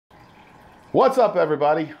What's up,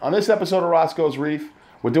 everybody? On this episode of Roscoe's Reef,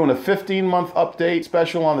 we're doing a 15-month update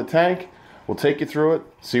special on the tank. We'll take you through it,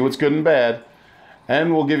 see what's good and bad,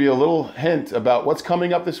 and we'll give you a little hint about what's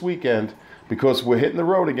coming up this weekend, because we're hitting the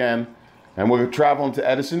road again and we're traveling to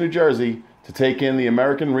Edison, New Jersey to take in the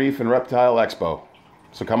American Reef and Reptile Expo.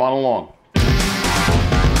 So come on along.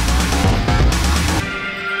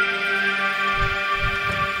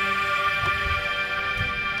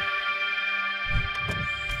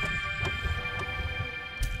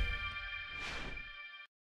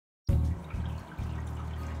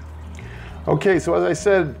 Okay, so as I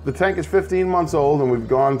said, the tank is 15 months old and we've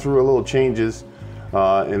gone through a little changes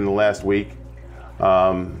in the last week.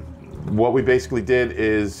 What we basically did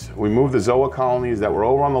is we moved the zoa colonies that were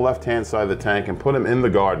over on the left-hand side of the tank and put them in the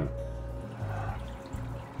garden.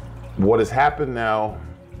 What has happened now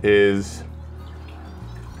is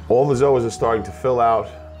all the zoas are starting to fill out,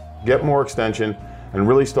 get more extension, and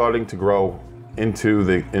really starting to grow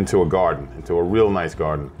into a garden, into a real nice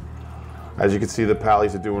garden. As you can see, the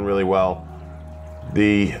pallies are doing really well.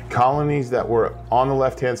 The colonies that were on the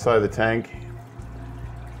left-hand side of the tank,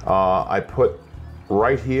 I put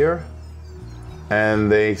right here, and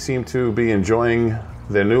they seem to be enjoying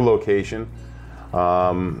their new location.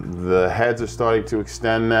 The heads are starting to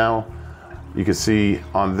extend now. You can see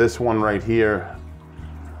on this one right here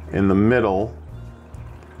in the middle,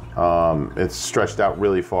 it's stretched out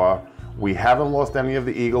really far. We haven't lost any of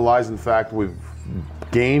the eagle eyes. In fact, we've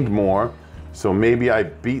gained more, so maybe I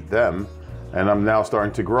beat them and I'm now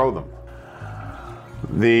starting to grow them.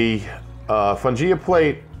 The Fungia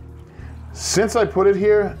plate, since I put it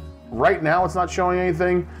here, right now it's not showing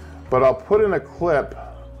anything, but I'll put in a clip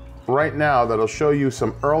right now that'll show you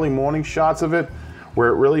some early morning shots of it where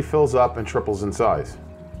it really fills up and triples in size.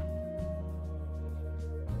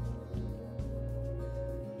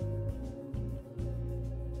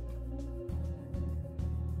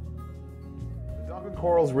 The Duncan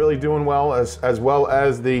coral's really doing well, as well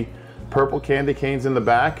as the purple candy canes in the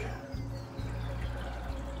back,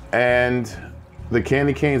 and the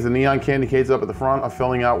candy canes, the neon candy canes up at the front, are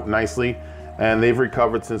filling out nicely, and they've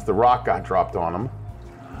recovered since the rock got dropped on them.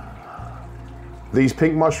 These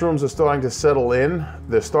pink mushrooms are starting to settle in.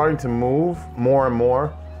 They're starting to move more and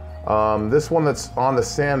more. This one that's on the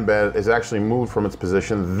sand bed is actually moved from its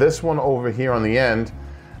position. This one over here on the end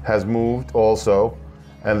has moved also,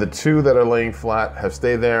 and the two that are laying flat have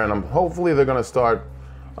stayed there, and hopefully they're going to start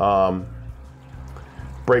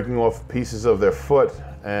breaking off pieces of their foot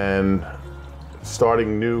and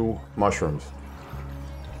starting new mushrooms.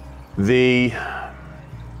 The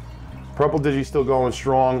purple digi still going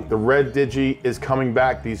strong. The red digi is coming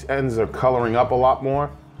back. These ends are coloring up a lot more.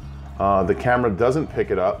 The camera doesn't pick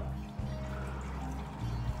it up,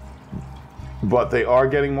 but they are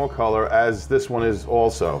getting more color, as this one is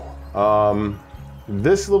also.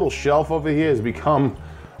 This little shelf over here has become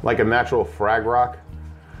like a natural frag rock.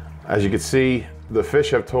 As you can see, the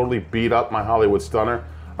fish have totally beat up my Hollywood stunner.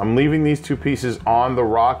 I'm leaving these two pieces on the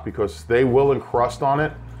rock because they will encrust on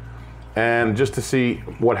it. And just to see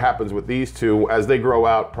what happens with these two, as they grow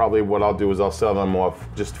out, probably what I'll do is I'll sell them off,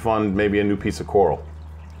 just fund maybe a new piece of coral.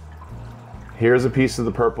 Here's a piece of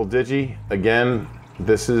the purple digi. Again,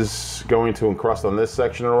 this is going to encrust on this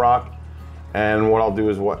section of rock. And what I'll do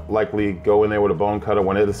is likely go in there with a bone cutter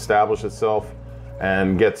when it establishes itself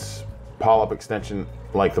and gets polyp extension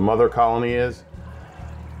like the mother colony is,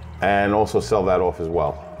 and also sell that off as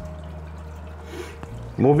well.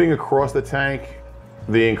 Moving across the tank,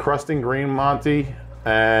 the encrusting green Monty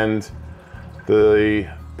and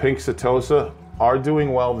the pink Setosa are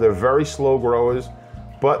doing well. They're very slow growers,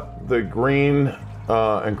 but the green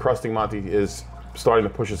encrusting Monty is starting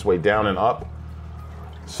to push its way down and up.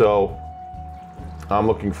 So I'm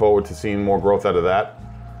looking forward to seeing more growth out of that.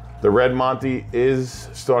 The red Monty is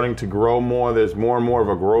starting to grow more. There's more and more of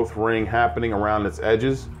a growth ring happening around its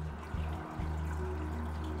edges.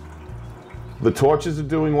 The torches are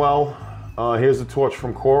doing well. Here's a torch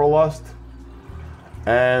from Coral Lust,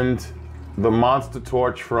 and the monster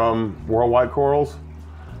torch from Worldwide Corals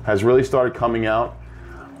has really started coming out.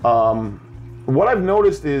 What I've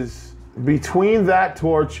noticed is between that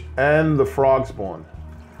torch and the frog spawn,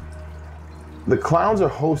 the clowns are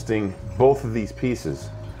hosting both of these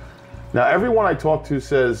pieces. Now, everyone I talk to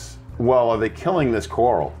says, well, are they killing this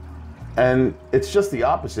coral? And it's just the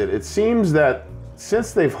opposite. It seems that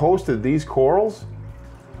since they've hosted these corals,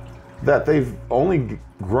 that they've only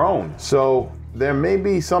grown. So there may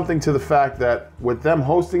be something to the fact that with them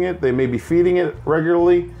hosting it, they may be feeding it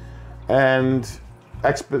regularly and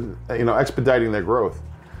expediting their growth.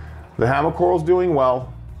 The hammer coral's doing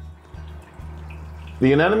well.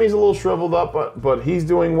 The anemone's a little shriveled up, but he's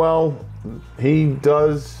doing well. He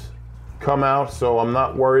does come out, so I'm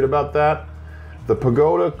not worried about that. The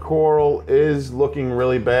pagoda coral is looking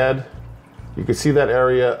really bad. You can see that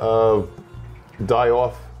area of die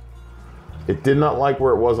off. It did not like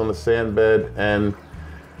where it was on the sand bed, and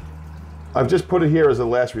I've just put it here as a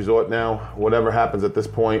last resort now. Whatever happens at this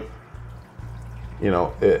point, you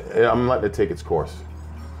know, I'm letting it take its course.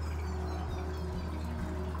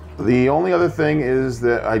 The only other thing is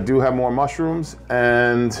that I do have more mushrooms,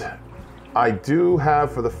 and I do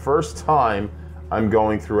have, for the first time, I'm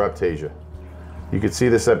going through Aptasia. You can see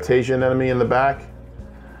the Aptasia anemone in the back.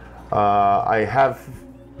 I have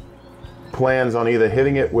plans on either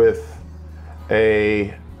hitting it with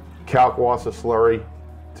a Kalkwasser slurry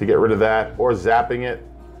to get rid of that, or zapping it,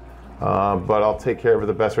 but I'll take care of it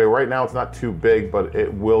the best way. Right now it's not too big, but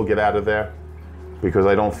it will get out of there because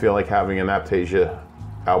I don't feel like having an Aptasia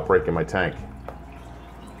outbreak in my tank.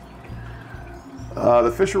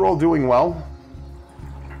 The fish are all doing well.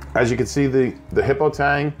 As you can see, the hippo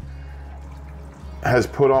tang has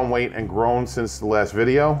put on weight and grown since the last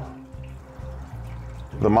video.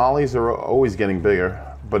 The mollies are always getting bigger,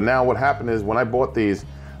 but now what happened is when I bought these,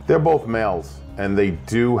 they're both males and they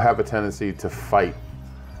do have a tendency to fight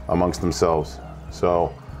amongst themselves.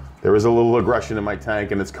 So there is a little aggression in my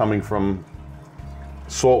tank, and it's coming from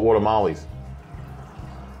saltwater mollies.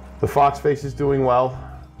 The foxface is doing well,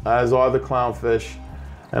 as are the clownfish,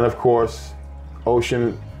 and of course,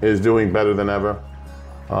 Ocean is doing better than ever.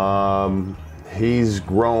 He's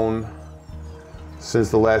grown since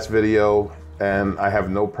the last video, and I have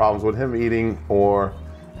no problems with him eating or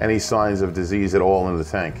any signs of disease at all in the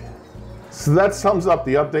tank. So that sums up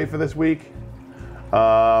the update for this week.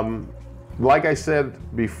 Like I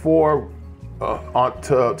said before,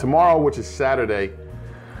 tomorrow, which is Saturday,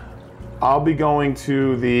 I'll be going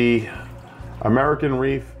to the American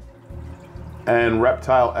Reef and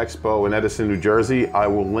Reptile Expo in Edison, New Jersey. I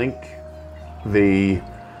will link the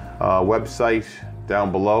website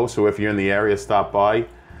down below, so if you're in the area, stop by.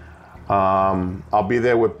 I'll be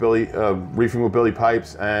there with Billy, Reefing with Billy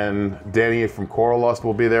Pipes, and Danny from Coral Lust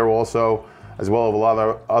will be there also, as well as a lot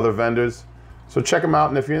of other vendors. So check them out,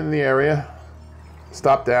 and if you're in the area,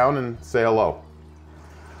 stop down and say hello.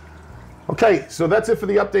 Okay, so that's it for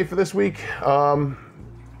the update for this week.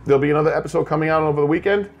 There'll be another episode coming out over the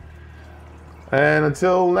weekend. And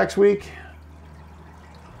until next week,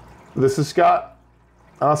 this is Scott.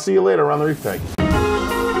 I'll see you later around the reef tank.